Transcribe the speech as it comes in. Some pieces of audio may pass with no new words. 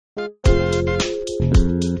We're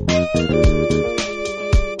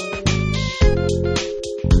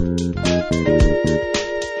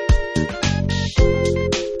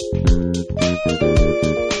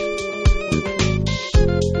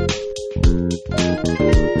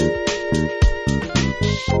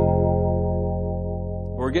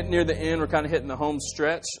getting near the end. We're kind of hitting the home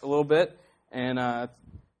stretch a little bit. And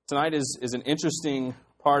tonight is an interesting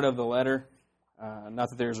part of the letter.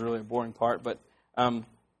 Not that there's really a boring part, but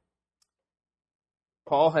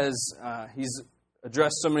Paul has he's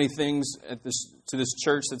addressed so many things to this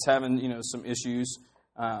church that's having some issues.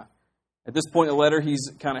 At this point in the letter,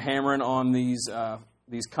 he's kind of hammering on these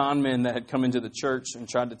con men that had come into the church and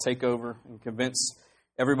tried to take over and convince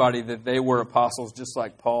everybody that they were apostles just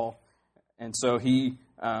like Paul. And so he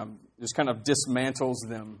just kind of dismantles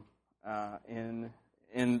them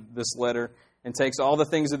in this letter and takes all the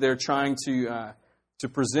things that they're trying to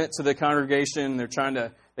present to the congregation.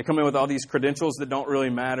 They come in with all these credentials that don't really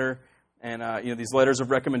matter, and these letters of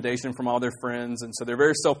recommendation from all their friends, and so they're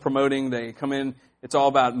very self-promoting. They come in, it's all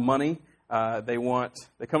about money. They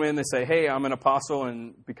come in, they say, "Hey, I'm an apostle,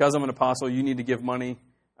 and because I'm an apostle, you need to give money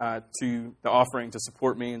to the offering to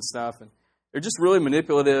support me and stuff." And they're just really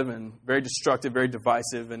manipulative and very destructive, very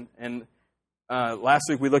divisive. And last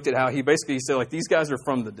week we looked at how he basically said, like, these guys are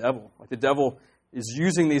from the devil. Like, the devil is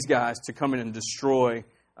using these guys to come in and destroy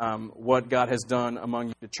what God has done among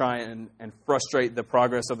you, to try and frustrate the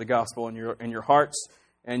progress of the gospel in your hearts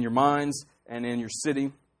and your minds and in your city.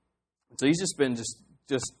 And so he's just been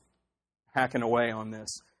just hacking away on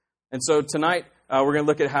this. And so tonight we're going to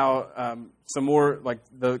look at how some more, like,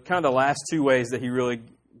 the kind of the last two ways that he really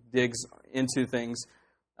digs into things.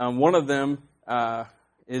 One of them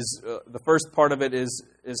is the first part of it is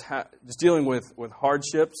just dealing with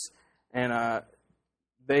hardships, and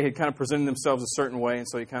they had kind of presented themselves a certain way, and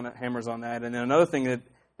so he kind of hammers on that. And then another thing that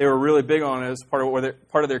they were really big on as part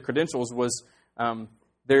of their credentials was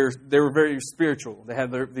they were very spiritual. They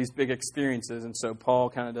had these big experiences, and so Paul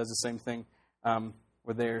kind of does the same thing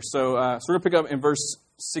with theirs. So we're going to pick up in verse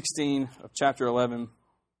 16 of chapter 11.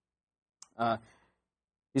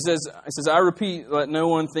 He says, "I repeat, let no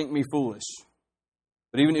one think me foolish.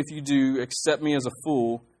 But even if you do, accept me as a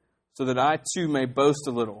fool, so that I too may boast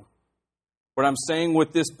a little. What I'm saying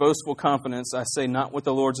with this boastful confidence, I say not with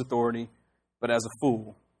the Lord's authority, but as a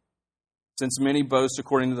fool. Since many boast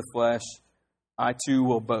according to the flesh, I too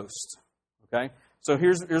will boast." Okay? So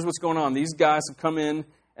here's what's going on. These guys have come in,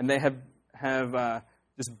 and they have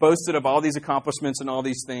just boasted of all these accomplishments and all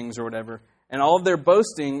these things or whatever. And all of their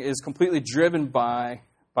boasting is completely driven by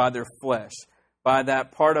their flesh, by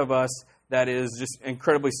that part of us that is just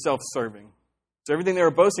incredibly self-serving. So everything they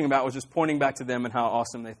were boasting about was just pointing back to them and how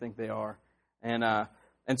awesome they think they are.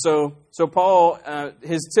 And so Paul,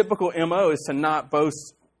 his typical MO is to not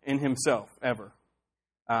boast in himself, ever.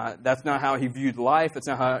 That's not how he viewed life. That's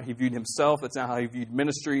not how he viewed himself. That's not how he viewed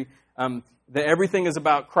ministry. That everything is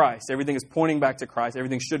about Christ. Everything is pointing back to Christ.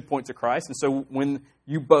 Everything should point to Christ. And so when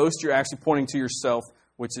you boast, you're actually pointing to yourself,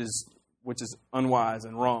 which is unwise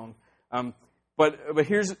and wrong. But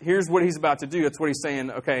here's what he's about to do. That's what he's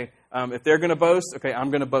saying. Okay, if they're going to boast, okay,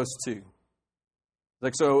 I'm going to boast too.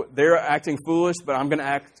 Like, so they're acting foolish, but I'm going to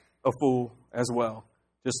act a fool as well,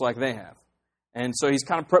 just like they have. And so he's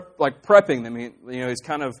kind of prepping them. He's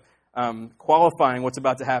kind of qualifying what's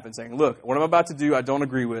about to happen, saying, "Look, what I'm about to do, I don't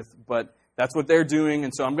agree with, but that's what they're doing,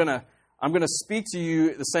 and so I'm gonna speak to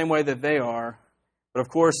you the same way that they are." But of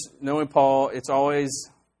course, knowing Paul,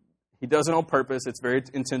 he does it on purpose. It's very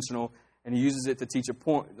intentional, and he uses it to teach a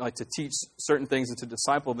point, like to teach certain things and to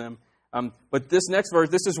disciple them. But this next verse,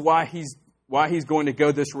 this is why he's going to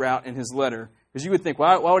go this route in his letter. Because you would think,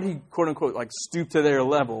 why would he, quote unquote, like stoop to their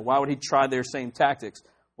level? Why would he try their same tactics?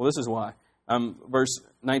 Well, this is why. Verse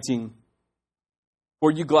 19.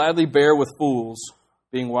 "For you gladly bear with fools,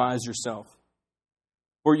 being wise yourself.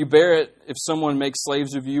 For you bear it if someone makes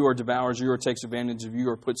slaves of you, or devours you, or takes advantage of you,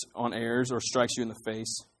 or puts on airs, or strikes you in the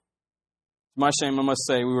face. To my shame, I must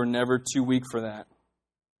say, we were never too weak for that.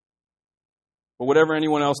 But whatever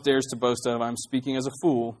anyone else dares to boast of, I'm speaking as a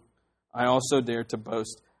fool. I also dare to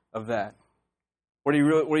boast of that." What he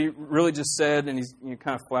really just said, and he's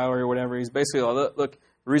kind of flowery or whatever, he's basically like, look,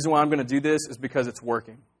 the reason why I'm going to do this is because it's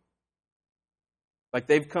working. Like,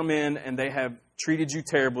 they've come in and they have treated you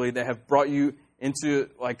terribly. They have brought you into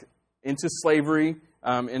slavery,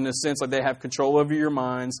 in the sense like they have control over your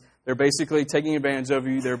minds. They're basically taking advantage of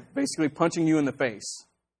you. They're basically punching you in the face.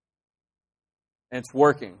 And it's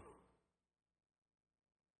working.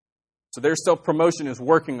 So their self-promotion is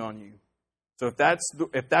working on you. So if that's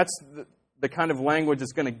the kind of language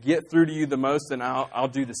that's going to get through to you the most, then I'll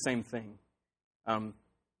do the same thing.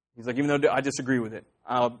 He's like, even though I disagree with it,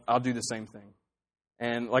 I'll do the same thing.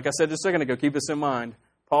 And like I said just a second ago, keep this in mind.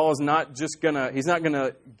 Paul is not he's not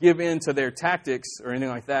gonna give in to their tactics or anything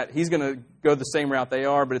like that. He's gonna go the same route they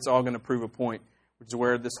are, but it's all gonna prove a point, which is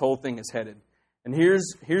where this whole thing is headed. And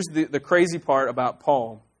here's the crazy part about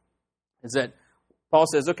Paul, is that Paul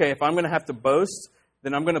says, okay, if I'm gonna have to boast,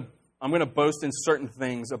 then I'm gonna boast in certain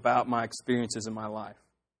things about my experiences in my life.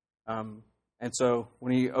 And so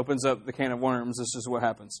when he opens up the can of worms, this is what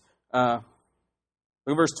happens. Look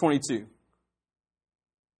at verse 22.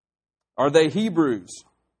 Are they Hebrews?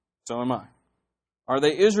 So am I. Are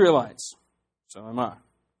they Israelites? So am I.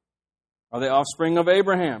 Are they offspring of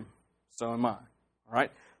Abraham? So am I. All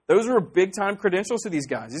right? Those were big-time credentials to these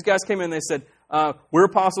guys. These guys came in and they said, we're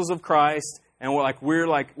apostles of Christ, and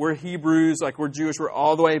we're Hebrews, like we're Jewish, we're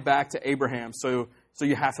all the way back to Abraham, so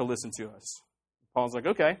you have to listen to us. Paul's like,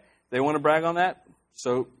 okay, they want to brag on that,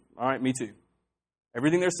 so all right, me too.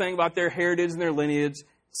 Everything they're saying about their heritage and their lineage,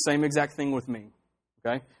 same exact thing with me.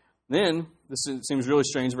 Okay? Then, this seems really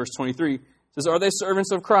strange, verse 23, says, are they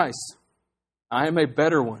servants of Christ? I am a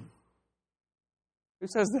better one. Who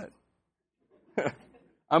says that?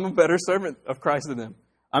 I'm a better servant of Christ than them.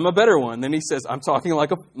 I'm a better one. Then he says, I'm talking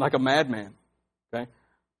like a madman. Okay?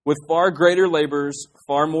 With far greater labors,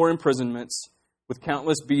 far more imprisonments, with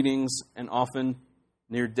countless beatings, and often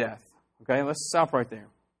near death. Okay, let's stop right there.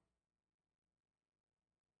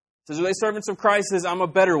 It says, are they servants of Christ? It says, I'm a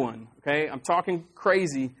better one. Okay, I'm talking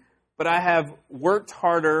crazy, but I have worked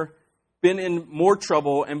harder, been in more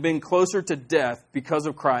trouble, and been closer to death because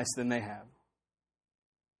of Christ than they have.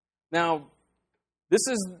 Now, this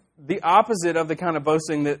is the opposite of the kind of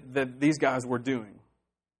boasting that these guys were doing.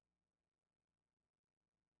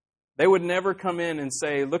 They would never come in and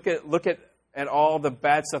say, look at all the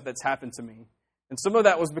bad stuff that's happened to me. And some of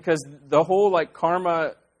that was because the whole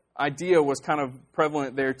karma idea was kind of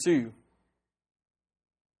prevalent there too.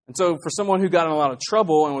 And so for someone who got in a lot of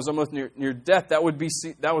trouble and was almost near death, that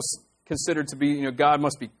was considered to be, God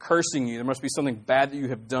must be cursing you. There must be something bad that you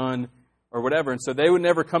have done or whatever. And so they would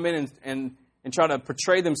never come in and try to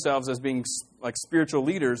portray themselves as being like spiritual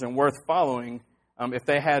leaders and worth following if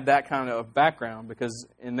they had that kind of background, because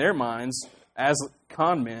in their minds, as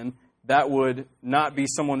con men, that would not be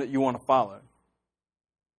someone that you want to follow.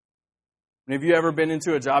 And have you ever been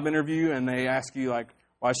into a job interview and they ask you,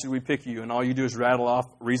 why should we pick you? And all you do is rattle off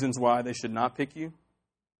reasons why they should not pick you?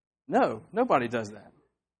 No, nobody does that.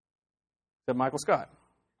 Except Michael Scott.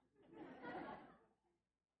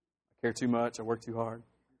 I care too much. I work too hard.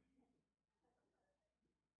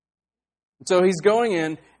 And so he's going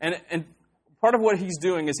in, and part of what he's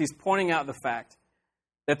doing is he's pointing out the fact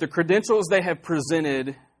that the credentials they have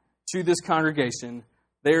presented to this congregation,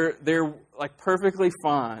 they're perfectly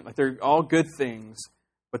fine. They're all good things,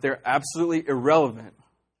 but they're absolutely irrelevant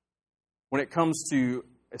when it comes to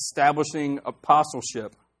establishing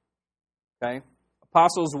apostleship. Okay?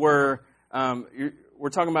 Apostles were, we're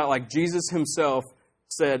talking about Jesus himself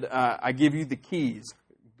said, I give you the keys,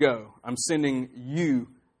 go. I'm sending you,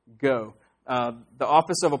 go. The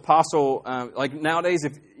office of apostle, nowadays,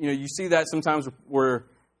 if you see that sometimes where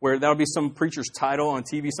that'll be some preacher's title on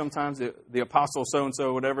TV sometimes, the apostle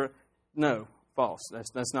so-and-so, whatever. No, false.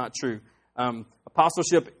 That's not true.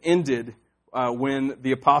 Apostleship ended when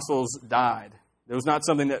the apostles died. There was not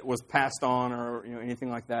something that was passed on or anything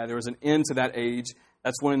like that. There was an end to that age.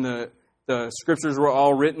 That's when the scriptures were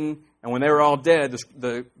all written, and when they were all dead,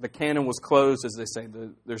 the canon was closed, as they say.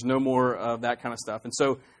 There's no more of that kind of stuff. And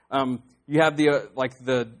so you have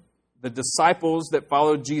the disciples that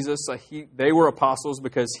followed Jesus. They were apostles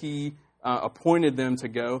because he appointed them to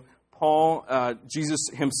go. Paul, Jesus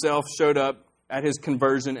himself showed up at his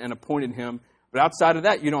conversion and appointed him. But outside of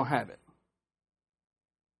that, you don't have it.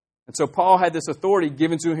 And so Paul had this authority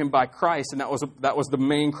given to him by Christ, and that was the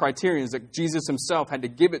main criterion, is that Jesus himself had to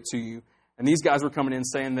give it to you. And these guys were coming in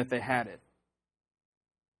saying that they had it.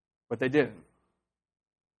 But they didn't.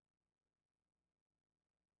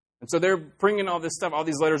 And so they're bringing all this stuff, all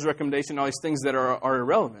these letters of recommendation, all these things that are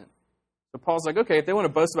irrelevant. So Paul's like, okay, if they want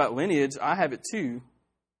to boast about lineage, I have it too.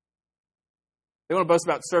 If they want to boast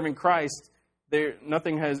about serving Christ,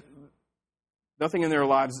 nothing in their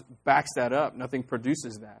lives backs that up. Nothing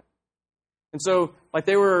produces that. And so,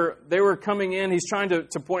 they were coming in, he's trying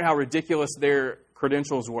to point how ridiculous their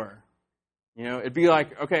credentials were. It'd be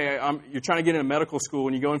like, okay, you're trying to get into medical school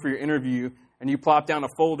and you go in for your interview and you plop down a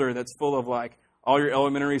folder that's full of all your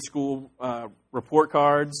elementary school report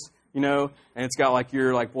cards, and it's got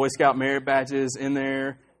your Boy Scout merit badges in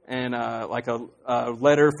there and a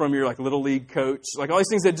letter from your little league coach, all these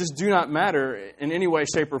things that just do not matter in any way,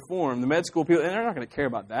 shape, or form. The med school people, they're not going to care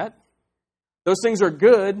about that. Those things are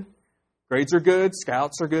good. Grades are good.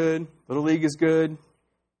 Scouts are good. Little League is good.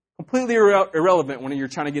 Completely irrelevant when you're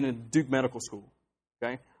trying to get into Duke Medical School.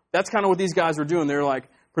 Okay, that's kind of what these guys were doing. They're like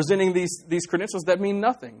presenting these credentials that mean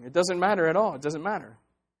nothing. It doesn't matter at all. It doesn't matter.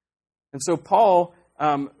 And so Paul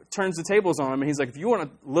turns the tables on him, and he's like, if you want to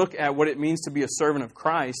look at what it means to be a servant of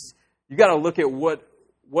Christ, you got to look at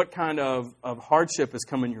what kind of hardship is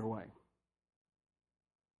coming your way.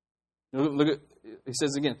 Look at, he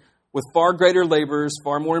says again, with far greater labors,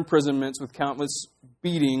 far more imprisonments, with countless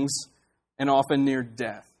beatings, and often near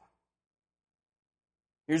death.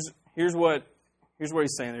 Here's what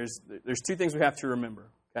he's saying. There's two things we have to remember.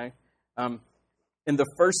 Okay, in the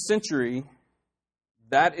first century,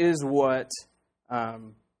 that is what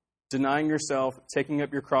denying yourself, taking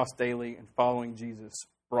up your cross daily, and following Jesus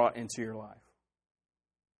brought into your life.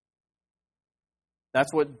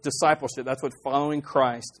 That's what discipleship, that's what following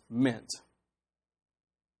Christ meant.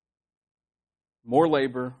 More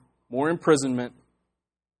labor, more imprisonment,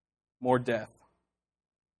 more death.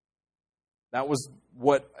 That was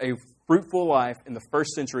what a fruitful life in the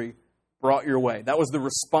first century brought your way. That was the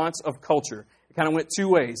response of culture. It kind of went two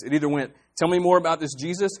ways. It either went, tell me more about this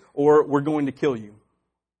Jesus, or we're going to kill you.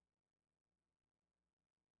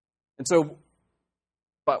 And so,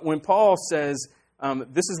 but when Paul says,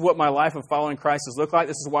 this is what my life of following Christ has looked like,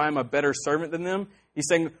 this is why I'm a better servant than them, he's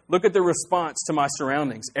saying, look at the response to my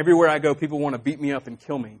surroundings. Everywhere I go, people want to beat me up and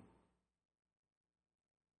kill me. And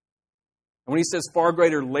when he says far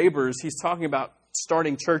greater labors, he's talking about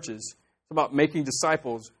starting churches. It's about making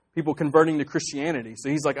disciples, people converting to Christianity. So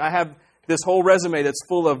he's like, I have this whole resume that's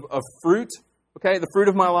full of fruit, okay, the fruit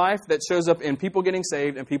of my life that shows up in people getting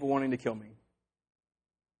saved and people wanting to kill me.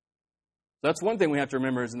 So that's one thing we have to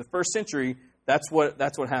remember is in the first century, that's what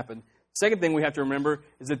happened. Second thing we have to remember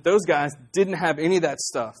is that those guys didn't have any of that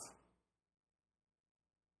stuff.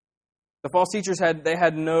 The false teachers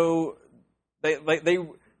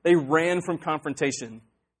they ran from confrontation.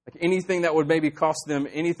 Like anything that would maybe cost them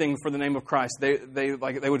anything for the name of Christ, they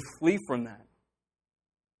would flee from that.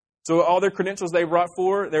 So all their credentials they brought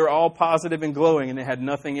forward, they were all positive and glowing, and they had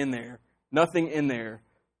nothing in there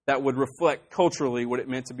that would reflect culturally what it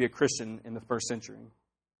meant to be a Christian in the first century.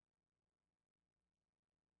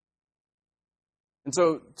 And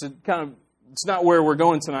so to kind of, it's not where we're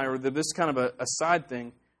going tonight, or this is kind of a side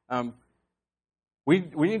thing. We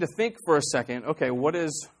need to think for a second, okay, what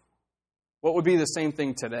would be the same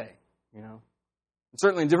thing today? You know, and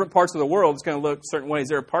certainly in different parts of the world, it's going to look certain ways.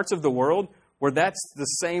 There are parts of the world where that's the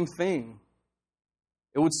same thing.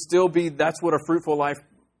 It would still be, that's what a fruitful life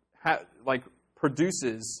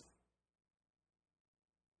produces.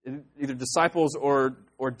 Either disciples or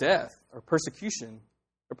death or persecution.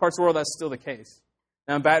 There are parts of the world that's still the case.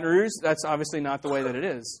 Now in Baton Rouge, that's obviously not the way that it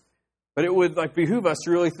is. But it would behoove us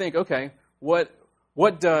to really think, okay, what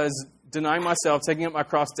does denying myself, taking up my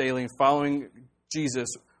cross daily, and following Jesus,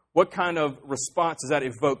 what kind of response does that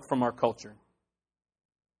evoke from our culture?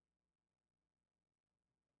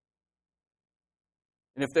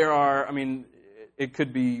 And if there are, it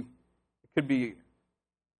could be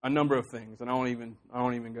a number of things, and I won't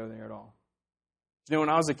even go there at all. You know, when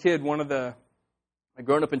I was a kid, growing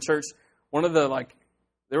up in church,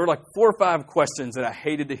 there were 4 or 5 questions that I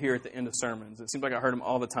hated to hear at the end of sermons. It seemed like I heard them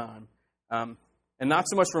all the time. And not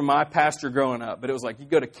so much from my pastor growing up, but it was like you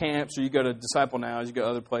go to camps or you go to Disciple Now, you go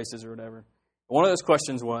other places or whatever. One of those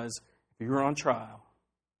questions was, if you were on trial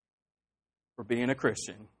for being a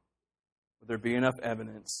Christian, would there be enough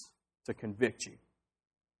evidence to convict you?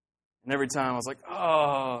 And every time I was like,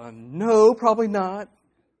 oh, no, probably not.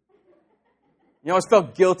 I always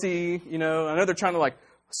felt guilty, I know they're trying to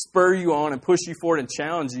spur you on and push you forward and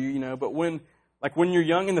challenge you, but when you're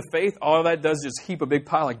young in the faith, all that does is just heap a big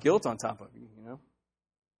pile of guilt on top of you,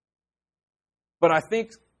 But I think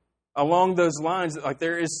along those lines,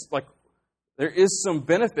 there is some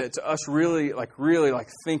benefit to us really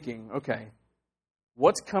thinking, okay,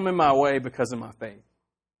 what's coming my way because of my faith?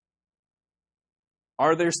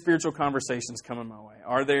 Are there spiritual conversations coming my way?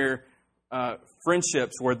 Are there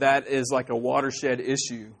friendships where that is like a watershed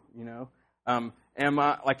issue? Am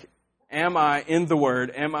I in the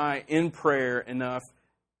Word? Am I in prayer enough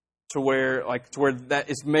to where that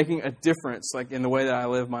is making a difference, in the way that I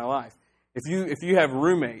live my life? If you have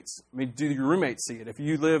roommates, do your roommates see it? If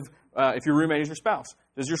your roommate is your spouse,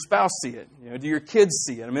 does your spouse see it? Do your kids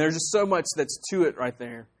see it? There's just so much that's to it right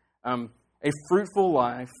there. A fruitful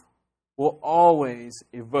life will always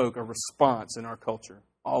evoke a response in our culture.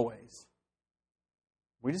 Always.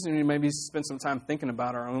 We just need to maybe spend some time thinking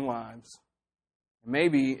about our own lives. And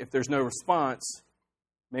maybe if there's no response,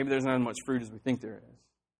 maybe there's not as much fruit as we think there is.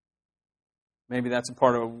 maybe that's a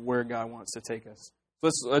part of where God wants to take us.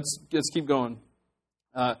 Let's keep going.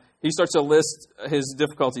 He starts to list his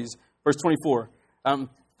difficulties. Verse 24.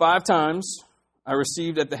 5 times I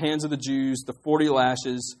received at the hands of the Jews the 40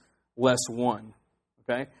 lashes less one.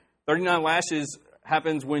 Okay? 39 lashes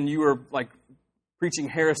happens when you are like preaching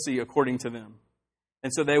heresy according to them.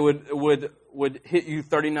 And so they would hit you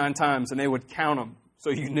 39 times and they would count them so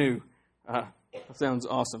you knew. That sounds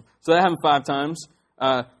awesome. So that happened 5 times.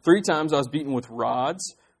 3 times I was beaten with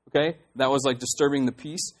rods. Okay? That was like disturbing the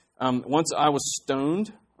peace. Once I was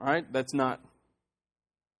stoned. All right? That's not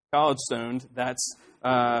college stoned. That's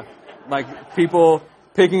like people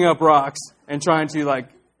picking up rocks and trying to like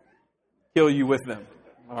kill you with them.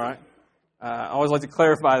 All right? I always like to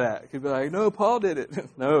clarify that. It could be like, no, Paul did it.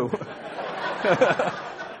 No.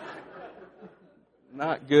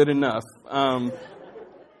 Not good enough.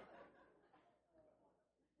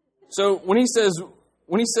 So when he says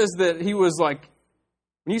that he was like,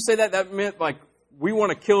 when you say that, that meant like, we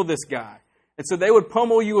want to kill this guy. And so they would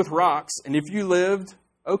pummel you with rocks, and if you lived,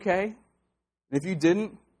 okay. And if you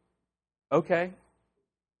didn't, okay.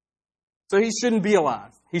 So he shouldn't be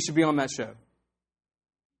alive. He should be on that show.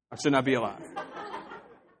 I should not be alive.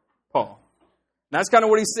 Paul. And that's kind of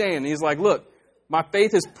what he's saying. He's like, look, my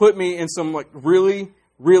faith has put me in some like really,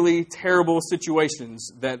 really terrible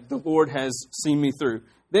situations that the Lord has seen me through.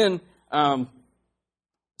 Then, stoned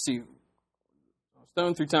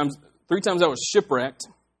 3 times. 3 times I was shipwrecked.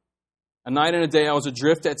 A night and a day I was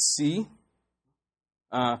adrift at sea.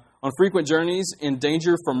 On frequent journeys, in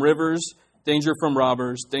danger from rivers, danger from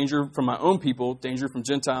robbers, danger from my own people, danger from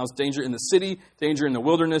Gentiles, danger in the city, danger in the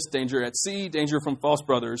wilderness, danger at sea, danger from false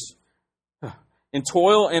brothers. In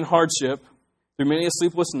toil and hardship, through many a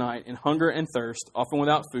sleepless night, in hunger and thirst, often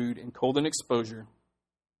without food, in cold and exposure.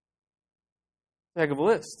 Heck of a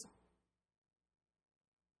list.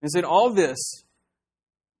 And said, all this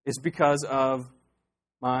is because of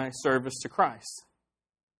my service to Christ.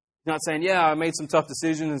 He's not saying, yeah, I made some tough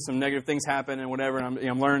decisions and some negative things happen and whatever, and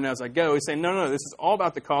I'm learning as I go. He's saying, no, this is all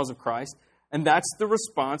about the cause of Christ. And that's the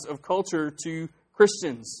response of culture to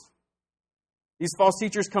Christians. These false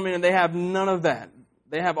teachers come in and they have none of that.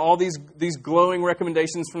 They have all these glowing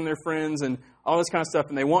recommendations from their friends and all this kind of stuff,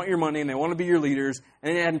 and they want your money and they want to be your leaders,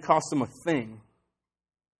 and it hadn't cost them a thing.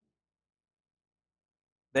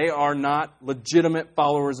 They are not legitimate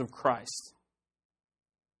followers of Christ.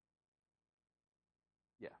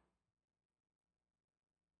 Yeah.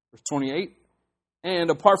 Verse 28. And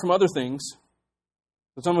apart from other things,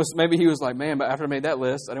 it's almost, maybe he was like, man, but after I made that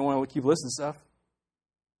list, I didn't want to keep listing stuff.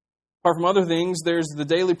 Apart from other things, there's the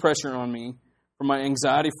daily pressure on me from my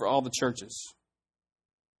anxiety for all the churches.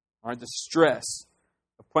 All right, the stress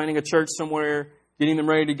of planning a church somewhere, getting them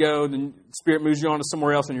ready to go, then the Spirit moves you on to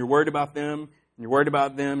somewhere else, and you're worried about them, and you're worried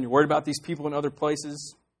about them, and you're worried about these people in other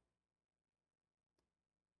places.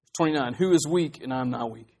 29, who is weak and I'm not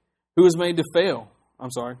weak? Who is made to fail? I'm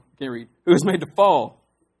sorry, I can't read. Who is made to fall?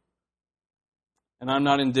 And I'm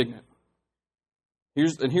not indignant.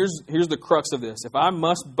 Here's the crux of this. If I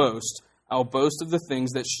must boast, I'll boast of the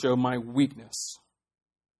things that show my weakness.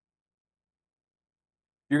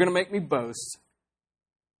 If you're going to make me boast,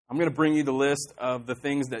 I'm going to bring you the list of the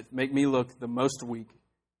things that make me look the most weak,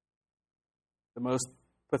 the most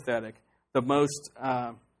pathetic, the most,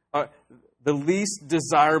 the least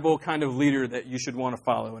desirable kind of leader that you should want to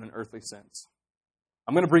follow in an earthly sense.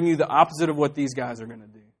 I'm going to bring you the opposite of what these guys are going to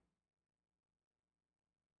do.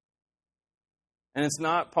 And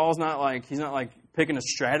Paul's not like, he's not like picking a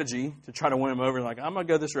strategy to try to win them over. Like, I'm going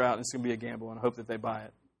to go this route and it's going to be a gamble and hope that they buy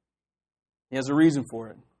it. He has a reason for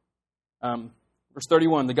it. Verse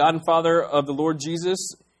 31, the God and Father of the Lord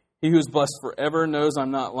Jesus, he who is blessed forever, knows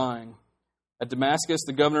I'm not lying. At Damascus,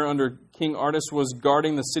 the governor under King Artaxerxes was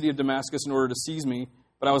guarding the city of Damascus in order to seize me,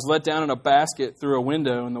 but I was let down in a basket through a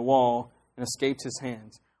window in the wall and escaped his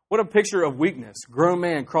hands. What a picture of weakness. Grown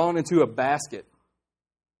man crawling into a basket.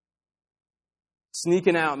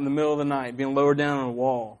 Sneaking out in the middle of the night, being lowered down on a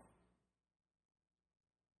wall.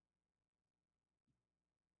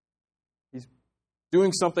 He's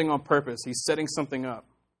doing something on purpose. He's setting something up.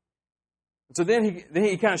 And so then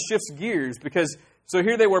he kind of shifts gears because, so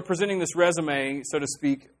here they were presenting this resume, so to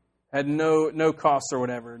speak, had no costs or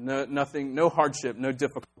whatever, nothing, no hardship, no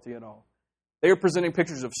difficulty at all. They were presenting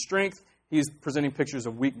pictures of strength. He's presenting pictures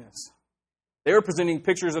of weakness. They were presenting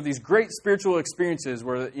pictures of these great spiritual experiences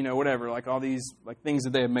where, whatever, like all these like things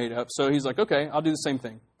that they have made up. So he's like, okay, I'll do the same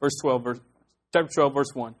thing. Chapter 12,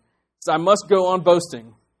 verse 1. So I must go on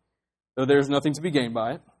boasting, though there's nothing to be gained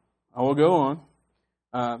by it. I will go on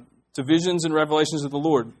to visions and revelations of the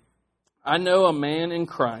Lord. I know a man in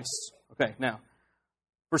Christ. Okay, now,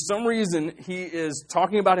 For some reason, he is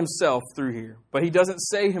talking about himself through here, but he doesn't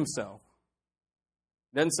say himself.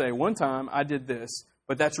 He doesn't say, one time I did this,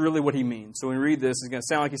 but that's really what he means. So when we read this, it's going to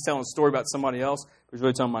sound like he's telling a story about somebody else, but he's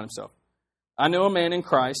really talking about himself. I know a man in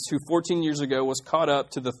Christ who 14 years ago was caught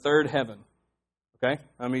up to the third heaven. Okay?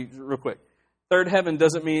 Real quick. Third heaven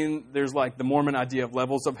doesn't mean there's like the Mormon idea of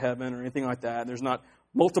levels of heaven or anything like that. There's not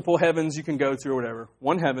multiple heavens you can go to or whatever.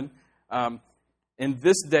 One heaven. In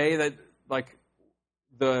this day, that like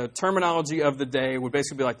the terminology of the day would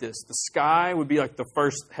basically be like this. The sky would be like the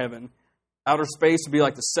first heaven. Outer space would be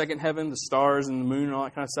like the second heaven, the stars and the moon and all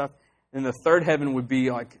that kind of stuff. And the third heaven would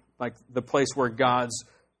be like the place where God's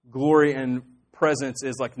glory and presence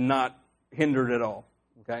is like not hindered at all.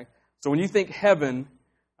 Okay? So when you think heaven,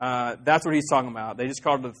 that's what he's talking about. They just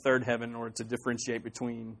called it the third heaven in order to differentiate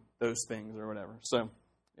between those things or whatever. So,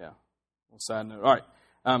 yeah, little side note. All right.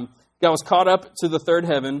 God was caught up to the third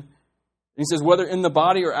heaven. He says, whether in the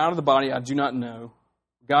body or out of the body, I do not know.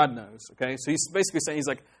 God knows. Okay? So he's basically saying, he's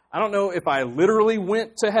like, I don't know if I literally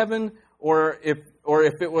went to heaven or if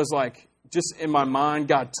it was like just in my mind,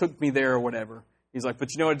 God took me there or whatever. He's like, but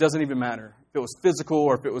you know what? It doesn't even matter. If it was physical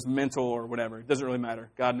or if it was mental or whatever. It doesn't really matter.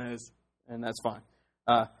 God knows, and that's fine.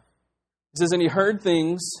 He says, and he heard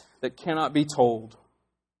things that cannot be told,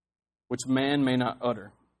 which man may not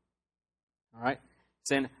utter. All right?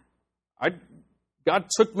 Saying, God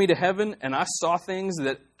took me to heaven, and I saw things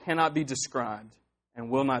that cannot be described and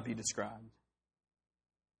will not be described.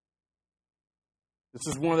 This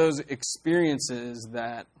is one of those experiences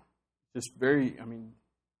that just very,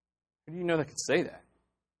 who do you know that could say that?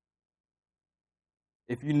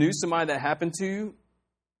 If you knew somebody that happened to,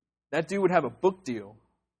 that dude would have a book deal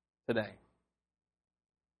today.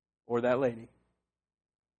 Or that lady.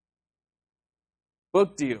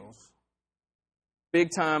 Book deals. Big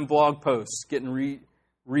time blog posts getting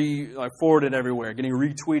forwarded everywhere, getting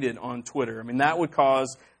retweeted on Twitter. That would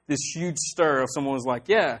cause this huge stir if someone was like,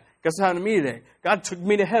 yeah, guess what happened to me today? God took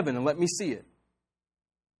me to heaven and let me see it.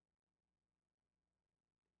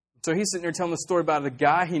 So he's sitting there telling the story about the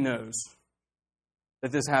guy he knows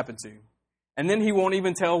that this happened to. And then he won't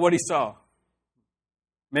even tell what he saw.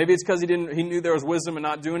 Maybe it's because he knew there was wisdom in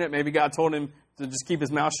not doing it. Maybe God told him to just keep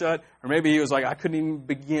his mouth shut. Or maybe he was like, I couldn't even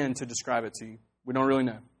begin to describe it to you. We don't really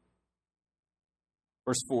know.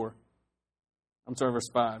 Verse 5.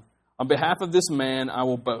 On behalf of this man, I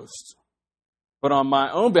will boast. But on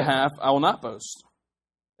my own behalf, I will not boast,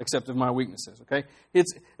 except of my weaknesses. Okay?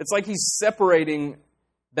 It's like he's separating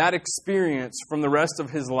that experience from the rest of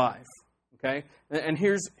his life. Okay? And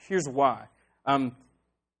here's why.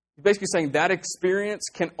 He's basically saying that experience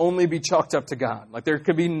can only be chalked up to God. Like there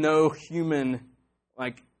could be no human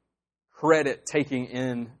credit taking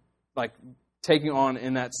on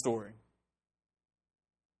in that story.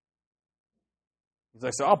 He's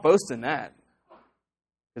like, so I'll boast in that.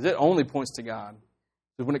 Because it only points to God.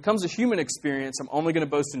 So when it comes to human experience, I'm only going to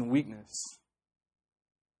boast in weakness.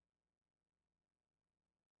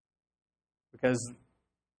 Because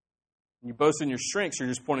when you boast in your strengths, you're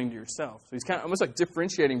just pointing to yourself. So he's kind of almost like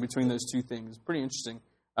differentiating between those two things. It's pretty interesting.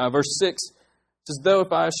 Verse 6 says, though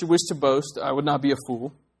if I should wish to boast, I would not be a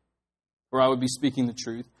fool, for I would be speaking the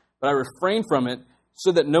truth. But I refrain from it,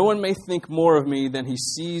 so that no one may think more of me than he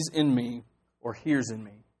sees in me or hears in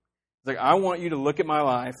me. It's like, I want you to look at my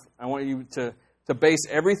life. I want you to base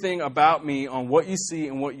everything about me on what you see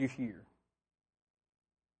and what you hear.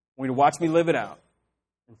 I want you to watch me live it out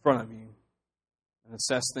in front of you and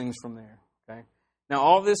assess things from there. Okay. Now,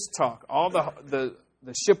 all this talk, all the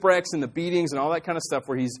shipwrecks and the beatings and all that kind of stuff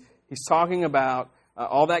where he's talking about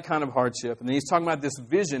all that kind of hardship, and then he's talking about this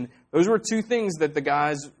vision. Those were two things that the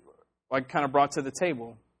guys kind of brought to the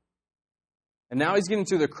table. And now he's getting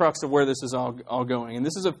to the crux of where this is all going. And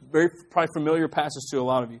this is a very probably familiar passage to a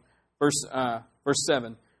lot of you. Verse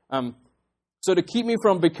 7. So to keep me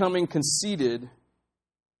from becoming conceited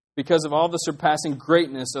because of all the surpassing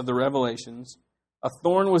greatness of the revelations, a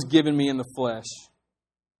thorn was given me in the flesh,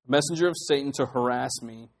 a messenger of Satan to harass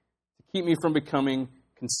me, to keep me from becoming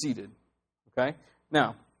conceited. Okay?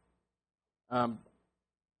 Now, let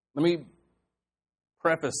me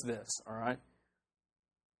preface this, all right?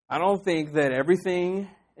 I don't think that everything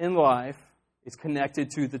in life is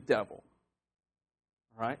connected to the devil,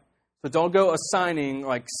 all right? So don't go assigning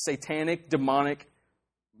satanic, demonic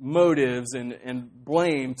motives and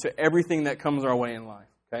blame to everything that comes our way in life,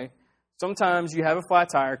 okay? Sometimes you have a flat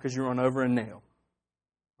tire because you run over a nail,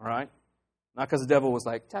 all right? Not because the devil was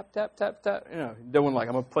like, tap, tap, tap, tap. The devil was like,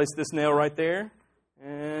 I'm going to place this nail right there,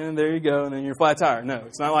 and there you go, and then you're flat tire. No,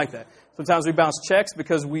 it's not like that. Sometimes we bounce checks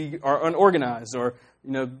because we are unorganized, or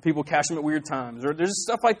people cash them at weird times. Or there's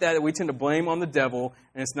stuff like that we tend to blame on the devil,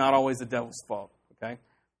 and it's not always the devil's fault. Okay.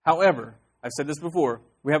 However, I've said this before,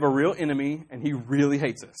 we have a real enemy, and he really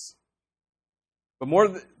hates us. But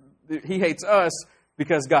he hates us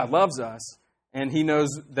because God loves us, and he knows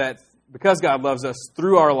that because God loves us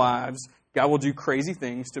through our lives, God will do crazy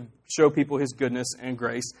things to show people his goodness and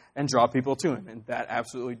grace and draw people to him. And that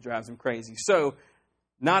absolutely drives him crazy. So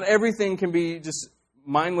not everything can be just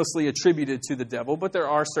mindlessly attributed to the devil, but there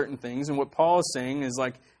are certain things. And what Paul is saying is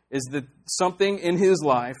that something in his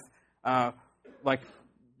life,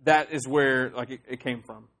 that is where it came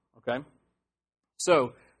from. Okay?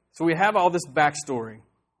 So we have all this backstory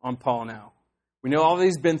on Paul now. We know all that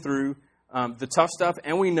he's been through, the tough stuff,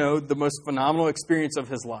 and we know the most phenomenal experience of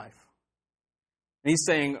his life. And he's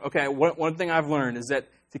saying, okay, one thing I've learned is that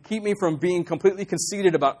to keep me from being completely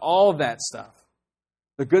conceited about all of that stuff,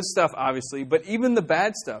 the good stuff, obviously, but even the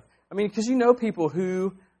bad stuff. I mean, because people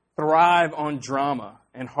who thrive on drama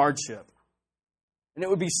and hardship. And it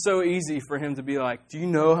would be so easy for him to be like, do you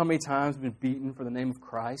know how many times I've been beaten for the name of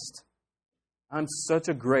Christ? I'm such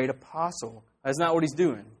a great apostle. That's not what he's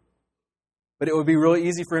doing. But it would be really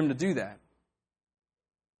easy for him to do that.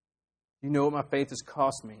 You know what my faith has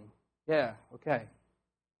cost me. Yeah, okay.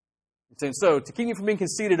 And so, to keep me from being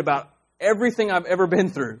conceited about everything I've ever been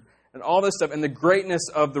through, and all this stuff, and the greatness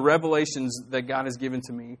of the revelations that God has given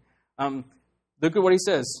to me, look at what he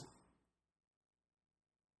says.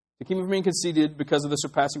 To keep me from being conceited because of the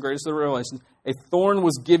surpassing greatness of the revelations, a thorn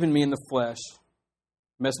was given me in the flesh,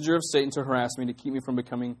 messenger of Satan to harass me, to keep me from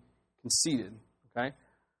becoming conceited. Okay?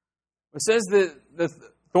 It says that the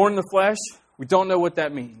thorn in the flesh, we don't know what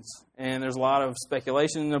that means. And there's a lot of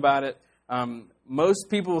speculation about it. Most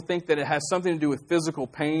people think that it has something to do with physical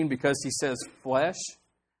pain because he says flesh.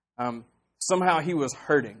 Somehow he was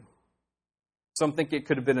hurting. Some think it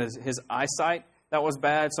could have been his eyesight that was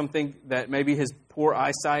bad. Some think that maybe his poor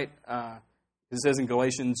eyesight, it says in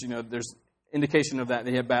Galatians, there's indication of that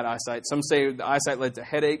he had bad eyesight. Some say the eyesight led to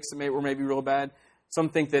headaches that were maybe real bad. Some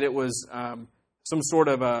think that it was some sort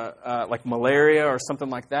of like malaria or something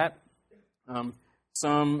like that.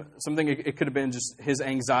 Some think it could have been just his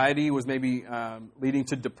anxiety was maybe leading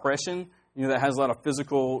to depression. That has a lot of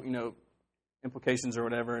physical, implications or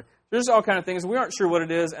whatever. There's all kind of things. We aren't sure what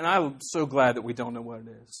it is, and I'm so glad that we don't know what it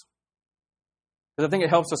is. Because I think it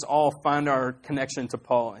helps us all find our connection to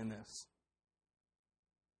Paul in this.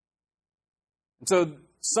 And so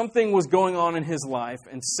something was going on in his life,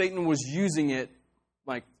 and Satan was using it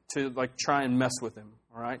to try and mess with him.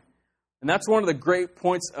 All right? And that's one of the great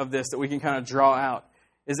points of this that we can kind of draw out,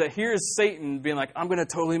 is that here is Satan being like, I'm going to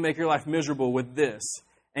totally make your life miserable with this.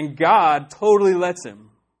 And God totally lets him.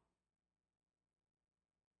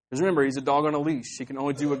 Because remember, he's a dog on a leash. He can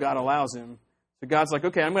only do what God allows him. So God's like,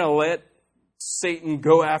 okay, I'm going to let Satan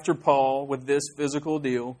go after Paul with this physical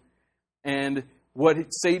deal. And what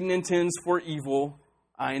Satan intends for evil,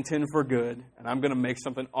 I intend for good. And I'm going to make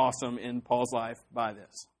something awesome in Paul's life by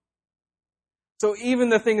this. So even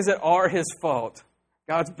the things that are his fault,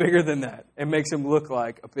 God's bigger than that. It makes him look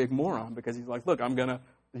like a big moron because he's like, look, I'm going to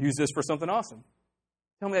use this for something awesome.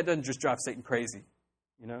 Tell me that doesn't just drive Satan crazy,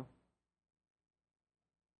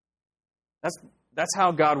 That's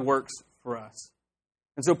how God works for us.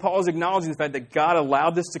 And so Paul is acknowledging the fact that God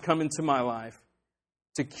allowed this to come into my life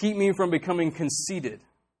to keep me from becoming conceited.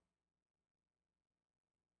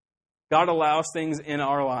 God allows things in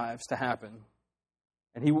our lives to happen.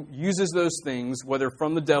 And he uses those things, whether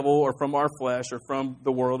from the devil or from our flesh or from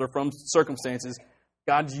the world or from circumstances.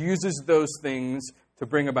 God uses those things to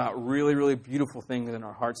bring about really, really beautiful things in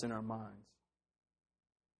our hearts and our minds.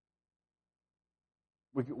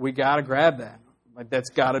 We got to grab that. That's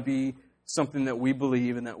got to be something that we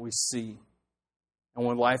believe and that we see. And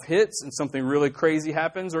when life hits and something really crazy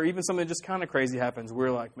happens, or even something just kind of crazy happens,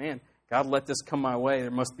 we're like, man, God let this come my way.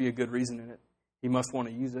 There must be a good reason in it. He must want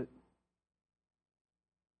to use it.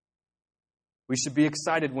 We should be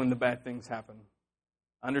excited when the bad things happen.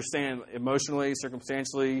 I understand emotionally,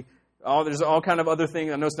 circumstantially, there's all kind of other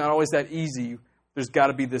things. I know it's not always that easy. There's got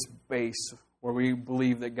to be this base where we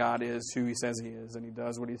believe that God is who he says he is, and he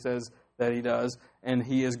does what he says that he does, and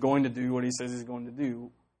he is going to do what he says he's going to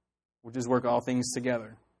do, which is work all things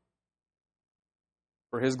together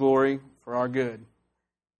for his glory, for our good.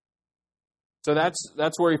 So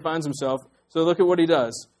that's where he finds himself. So look at what he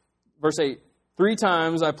does. Verse 8, 3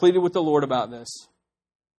 times I pleaded with the Lord about this,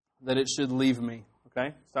 that it should leave me.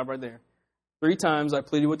 Okay, stop right there. 3 times I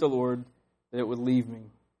pleaded with the Lord that it would leave me.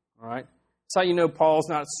 All right? That's how you know Paul's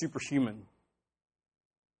not superhuman.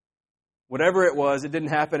 Whatever it was, it didn't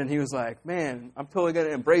happen, and he was like, man, I'm totally going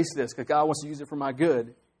to embrace this because God wants to use it for my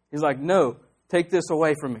good. He's like, no, take this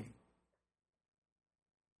away from me.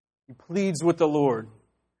 He pleads with the Lord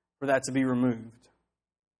for that to be removed.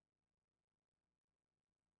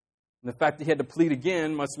 And the fact that he had to plead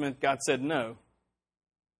again must have meant God said no.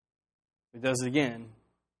 He does it again.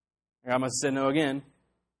 God must have said no again,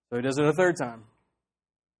 so he does it a third time.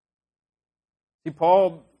 See,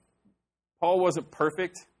 Paul wasn't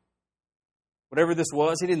perfect. Whatever this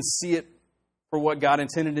was, he didn't see it for what God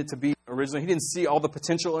intended it to be originally. He didn't see all the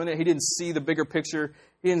potential in it. He didn't see the bigger picture.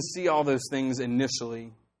 He didn't see all those things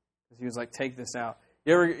initially. He was like, take this out.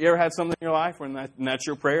 You ever had something in your life when that's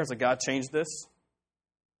your prayer? It's like, God, change this?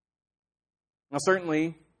 Now,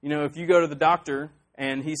 certainly, if you go to the doctor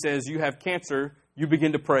and he says you have cancer, you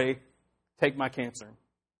begin to pray, take my cancer.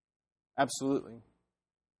 Absolutely.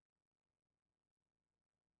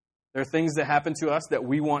 There are things that happen to us that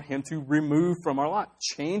we want him to remove from our life.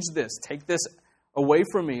 Change this. Take this away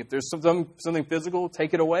from me. If there's something physical,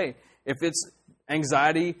 take it away. If it's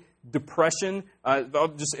anxiety, depression,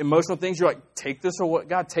 just emotional things, you're like, take this away.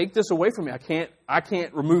 God, take this away from me. I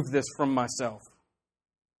can't remove this from myself.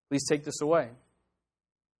 Please take this away.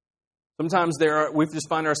 Sometimes we just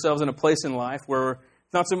find ourselves in a place in life where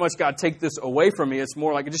it's not so much, God, take this away from me. It's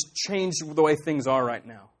more like, just change the way things are right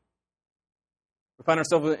now. We find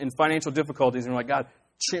ourselves in financial difficulties, and we're like, God,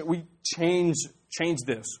 we change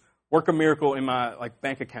this. Work a miracle in my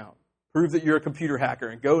bank account. Prove that you're a computer hacker,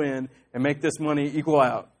 and go in and make this money equal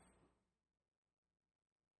out.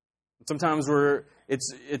 Sometimes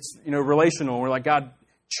it's relational. We're like, God,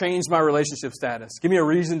 change my relationship status. Give me a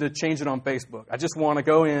reason to change it on Facebook. I just want to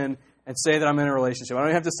go in and say that I'm in a relationship. I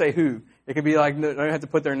don't have to say who. It could be like, I don't have to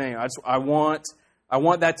put their name. I want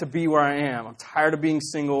that to be where I am. I'm tired of being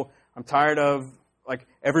single. I'm tired of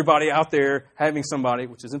everybody out there having somebody,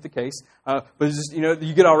 which isn't the case. But it's just,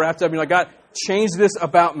 you get all wrapped up and you're like, God, change this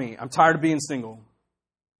about me. I'm tired of being single.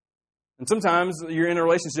 And sometimes you're in a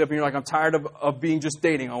relationship and you're like, I'm tired of being just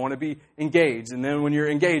dating. I want to be engaged. And then when you're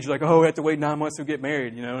engaged, you're like, oh, we have to wait 9 months to get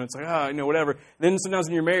married, and it's like, whatever. Then sometimes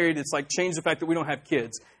when you're married, it's like, change the fact that we don't have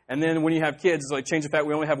kids. And then when you have kids, it's like, change the fact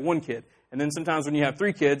we only have one kid. And then sometimes when you have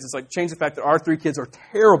 3 kids, it's like, change the fact that our 3 kids are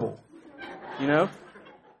terrible,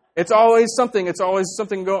 It's always something. It's always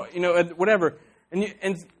something whatever.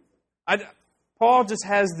 Paul just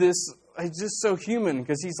has this. He's just so human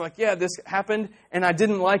because he's like, yeah, this happened and I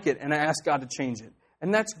didn't like it and I asked God to change it,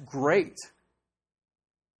 and that's great.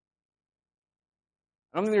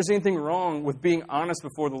 I don't think there's anything wrong with being honest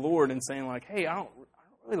before the Lord and saying like, hey, I don't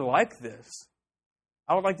really like this.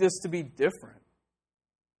 I would like this to be different.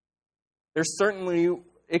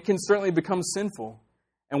 It can certainly become sinful.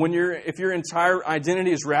 And if your entire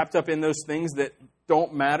identity is wrapped up in those things that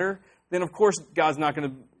don't matter, then of course God's not going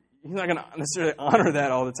to necessarily honor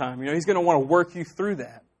that all the time. He's going to want to work you through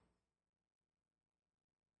that.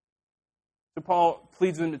 So Paul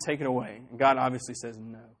pleads with him to take it away, and God obviously says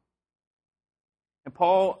no. And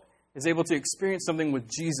Paul is able to experience something with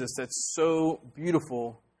Jesus that's so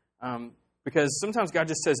beautiful, because sometimes God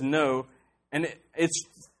just says no, and it's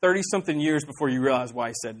 30-something years before you realize why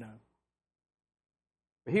he said no.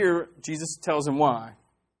 But here, Jesus tells him why.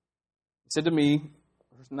 He said to me,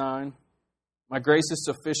 verse 9, my grace is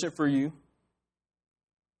sufficient for you,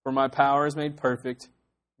 for my power is made perfect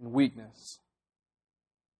in weakness.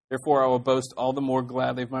 Therefore, I will boast all the more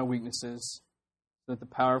gladly of my weaknesses, so that the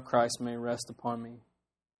power of Christ may rest upon me.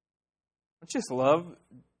 Don't you just love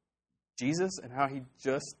Jesus and how he's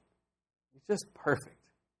just perfect?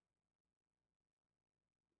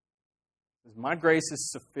 My grace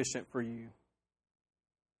is sufficient for you.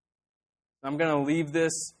 I'm going to leave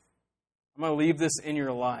this in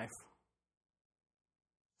your life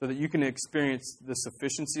so that you can experience the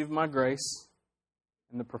sufficiency of my grace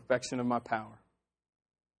and the perfection of my power.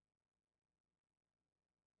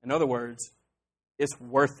 In other words, it's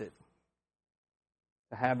worth it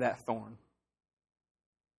to have that thorn.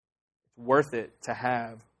 It's worth it to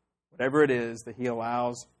have whatever it is that he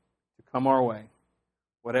allows to come our way.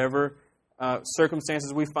 Whatever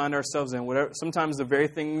circumstances we find ourselves in, sometimes the very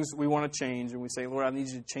things we want to change, and we say, Lord, I need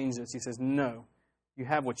you to change this. He says, no, you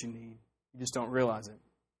have what you need. You just don't realize it.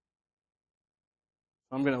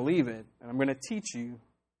 I'm going to leave it, and I'm going to teach you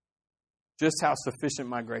just how sufficient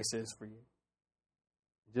my grace is for you.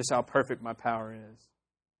 Just how perfect my power is.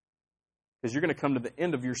 Because you're going to come to the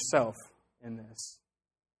end of yourself in this.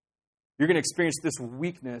 You're going to experience this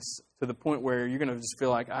weakness to the point where you're going to just feel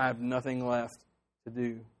like I have nothing left to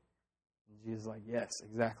do. And Jesus is like, yes,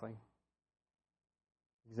 exactly.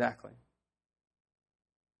 Exactly.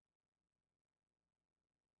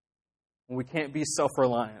 When we can't be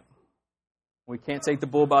self-reliant, we can't take the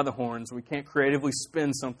bull by the horns, we can't creatively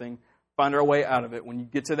spin something, find our way out of it. When you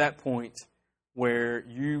get to that point, where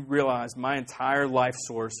you realize my entire life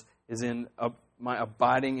source is in my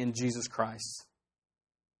abiding in Jesus Christ.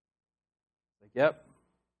 Like, yep,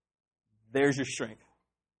 there's your strength.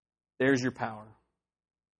 There's your power.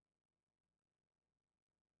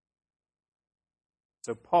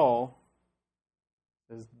 So Paul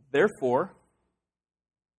says, therefore,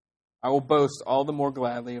 I will boast all the more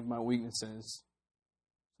gladly of my weaknesses,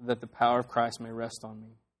 so that the power of Christ may rest on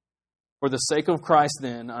me. For the sake of Christ,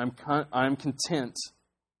 then, I am content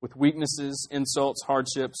with weaknesses, insults,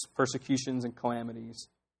 hardships, persecutions, and calamities.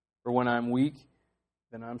 For when I am weak,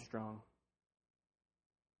 then I am strong.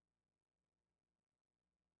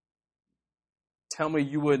 Tell me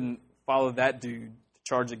you wouldn't follow that dude to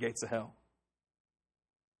charge the gates of hell.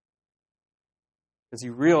 Because he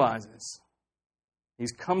realizes,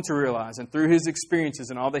 he's come to realize, and through his experiences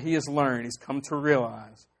and all that he has learned, he's come to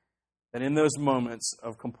realize that in those moments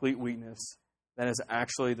of complete weakness, that is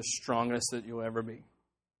actually the strongest that you'll ever be.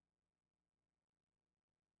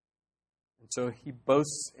 And so he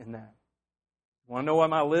boasts in that. Want to know why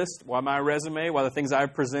my list, why my resume, why the things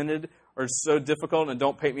I've presented are so difficult and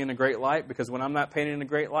don't paint me in a great light? Because when I'm not painted in a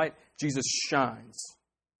great light, Jesus shines.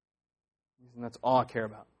 And that's all I care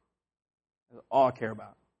about. That's all I care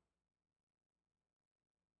about.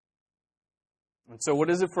 And so what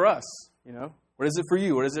is it for us? You know, what is it for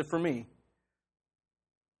you? What is it for me?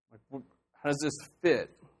 Like, how does this fit?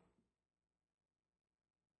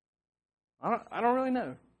 I don't really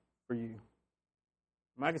know for you.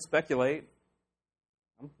 I can speculate.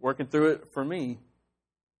 I'm working through it for me.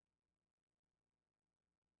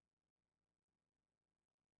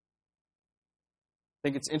 I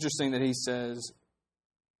think it's interesting that he says,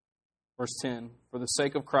 verse 10, for the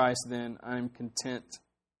sake of Christ, then, I am content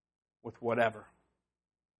with whatever.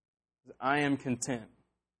 I am content.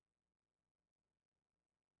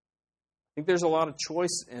 I think there's a lot of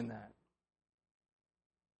choice in that.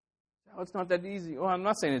 Oh, it's not that easy. Well, I'm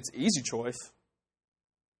not saying it's easy choice.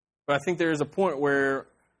 But I think there is a point where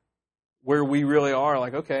we really are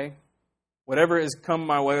like, okay, whatever has come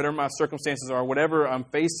my way, whatever my circumstances are, whatever I'm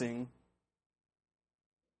facing,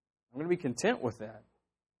 I'm going to be content with that.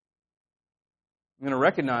 I'm going to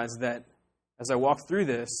recognize that as I walk through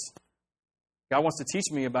this, God wants to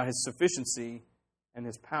teach me about His sufficiency and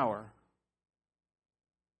His power.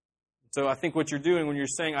 So I think what you're doing when you're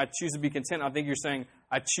saying, I choose to be content, I think you're saying,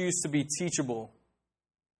 I choose to be teachable.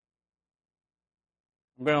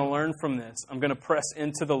 I'm going to learn from this. I'm going to press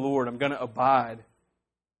into the Lord. I'm going to abide.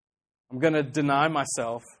 I'm going to deny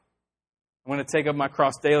myself. I'm going to take up my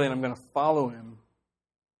cross daily and I'm going to follow Him.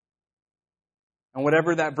 And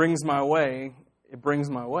whatever that brings my way, it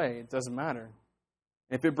brings my way. It doesn't matter.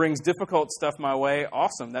 If it brings difficult stuff my way,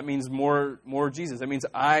 awesome. That means more Jesus. That means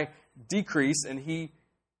I decrease and He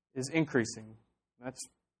is increasing.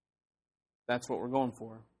 That's what we're going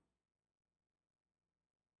for.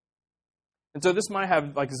 And so this might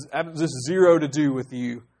have just zero to do with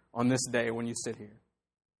you on this day when you sit here.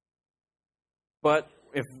 But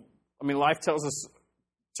life tells us a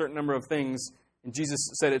certain number of things, and Jesus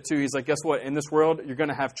said it too. He's like, guess what? In this world, you're going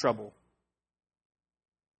to have trouble.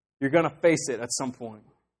 You're going to face it at some point.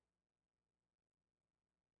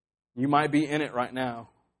 You might be in it right now.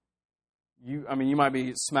 You might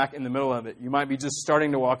be smack in the middle of it. You might be just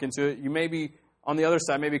starting to walk into it. You may be on the other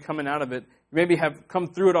side, maybe coming out of it. You maybe have come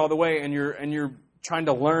through it all the way, and you're trying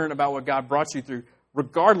to learn about what God brought you through.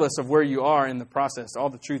 Regardless of where you are in the process, all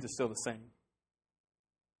the truth is still the same.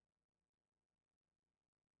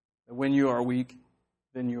 When you are weak,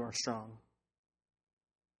 then you are strong.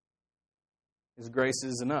 His grace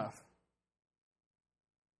is enough.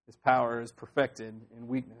 His power is perfected in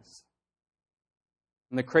weakness.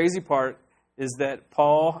 And the crazy part is that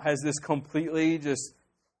Paul has this completely just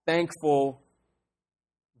thankful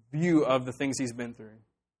view of the things he's been through.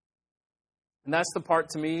 And that's the part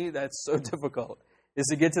to me that's so difficult, is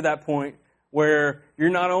to get to that point where you're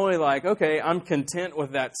not only like, okay, I'm content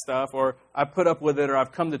with that stuff, or I put up with it, or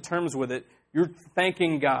I've come to terms with it. You're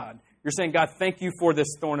thanking God. You're saying, God, thank you for this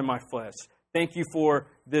thorn in my flesh. Thank you for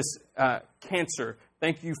this cancer.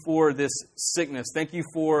 Thank you for this sickness. Thank you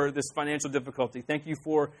for this financial difficulty. Thank you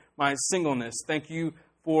for my singleness. Thank you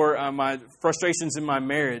for my frustrations in my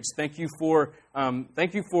marriage. Thank you for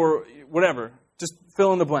whatever. Just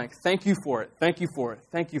fill in the blank. Thank you for it. Thank you for it.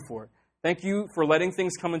 Thank you for it. Thank you for letting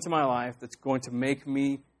things come into my life that's going to make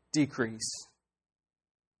me decrease.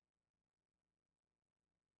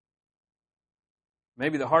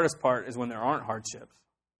 Maybe the hardest part is when there aren't hardships.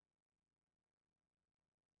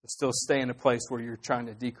 To still stay in a place where you're trying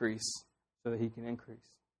to decrease so that He can increase.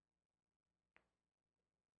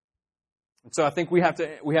 And so I think we have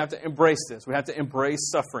to embrace this. We have to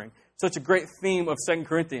embrace suffering. such a great theme of 2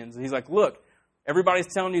 Corinthians. He's like, look, everybody's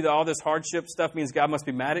telling you that all this hardship stuff means God must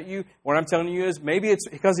be mad at you. What I'm telling you is maybe it's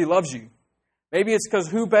because he loves you. Maybe it's because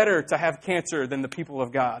who better to have cancer than the people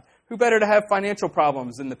of God? Who better to have financial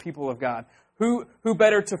problems than the people of God? Who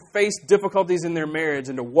better to face difficulties in their marriage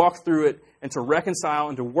and to walk through it and to reconcile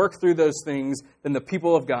and to work through those things than the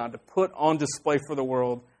people of God, to put on display for the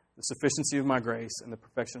world the sufficiency of my grace and the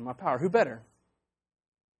perfection of my power? Who better?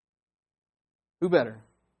 Who better?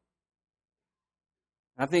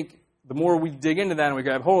 I think the more we dig into that and we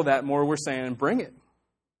grab hold of that, the more we're saying, bring it.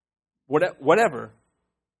 Whatever.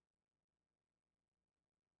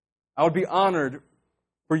 I would be honored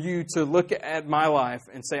for you to look at my life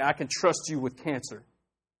and say, I can trust you with cancer.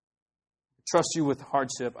 I can trust you with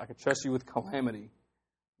hardship. I can trust you with calamity.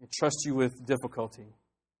 I can trust you with difficulty.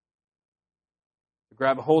 To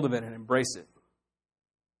grab a hold of it and embrace it.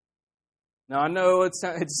 Now, I know it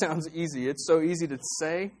sounds easy. It's so easy to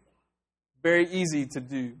say, very easy to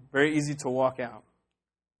do, very easy to walk out.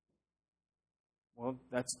 Well,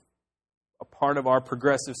 that's a part of our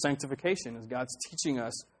progressive sanctification, is God's teaching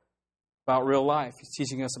us about real life. He's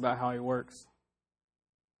teaching us about how he works.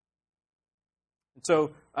 And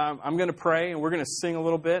so I'm going to pray, and we're going to sing a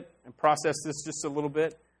little bit and process this just a little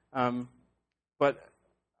bit. But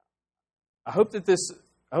I hope that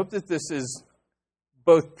this is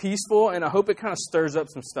both peaceful, and I hope it kind of stirs up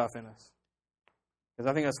some stuff in us. Because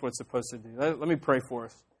I think that's what it's supposed to do. Let me pray for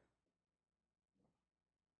us.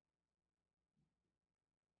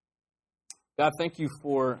 God, thank you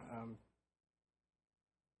for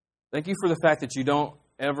the fact that you don't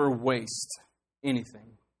ever waste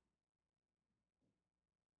anything.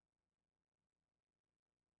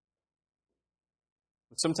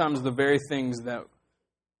 But sometimes the very things that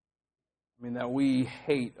we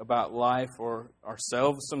hate about life or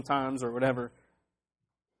ourselves sometimes or whatever,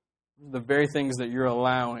 the very things that you're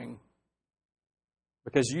allowing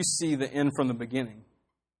because you see the end from the beginning.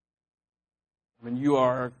 You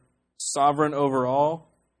are sovereign over all.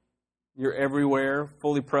 You're everywhere,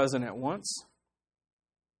 fully present at once.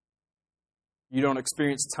 You don't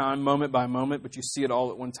experience time moment by moment, but you see it all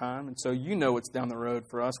at one time. And so you know what's down the road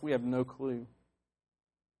for us. We have no clue.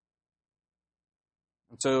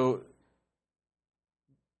 And so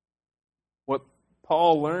what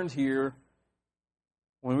Paul learned here,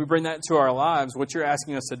 when we bring that into our lives, what you're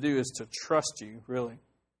asking us to do is to trust you, really.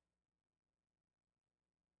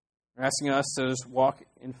 You're asking us to just walk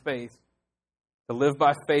in faith, to live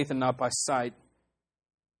by faith and not by sight.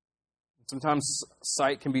 Sometimes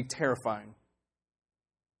sight can be terrifying.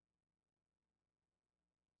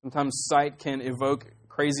 Sometimes sight can evoke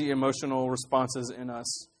crazy emotional responses in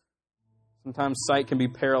us. Sometimes sight can be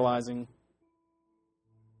paralyzing.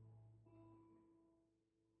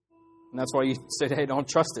 And that's why you say, hey, don't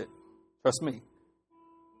trust it. Trust me.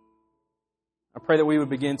 I pray that we would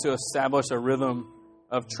begin to establish a rhythm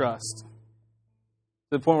of trust.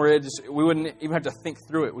 To the point where we wouldn't even have to think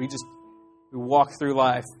through it. We walk through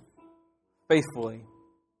life faithfully,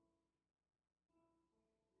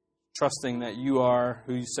 trusting that you are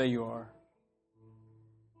who you say you are.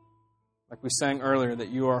 Like we sang earlier, that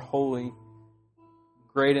you are holy,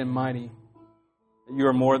 great and mighty, that you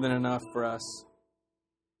are more than enough for us.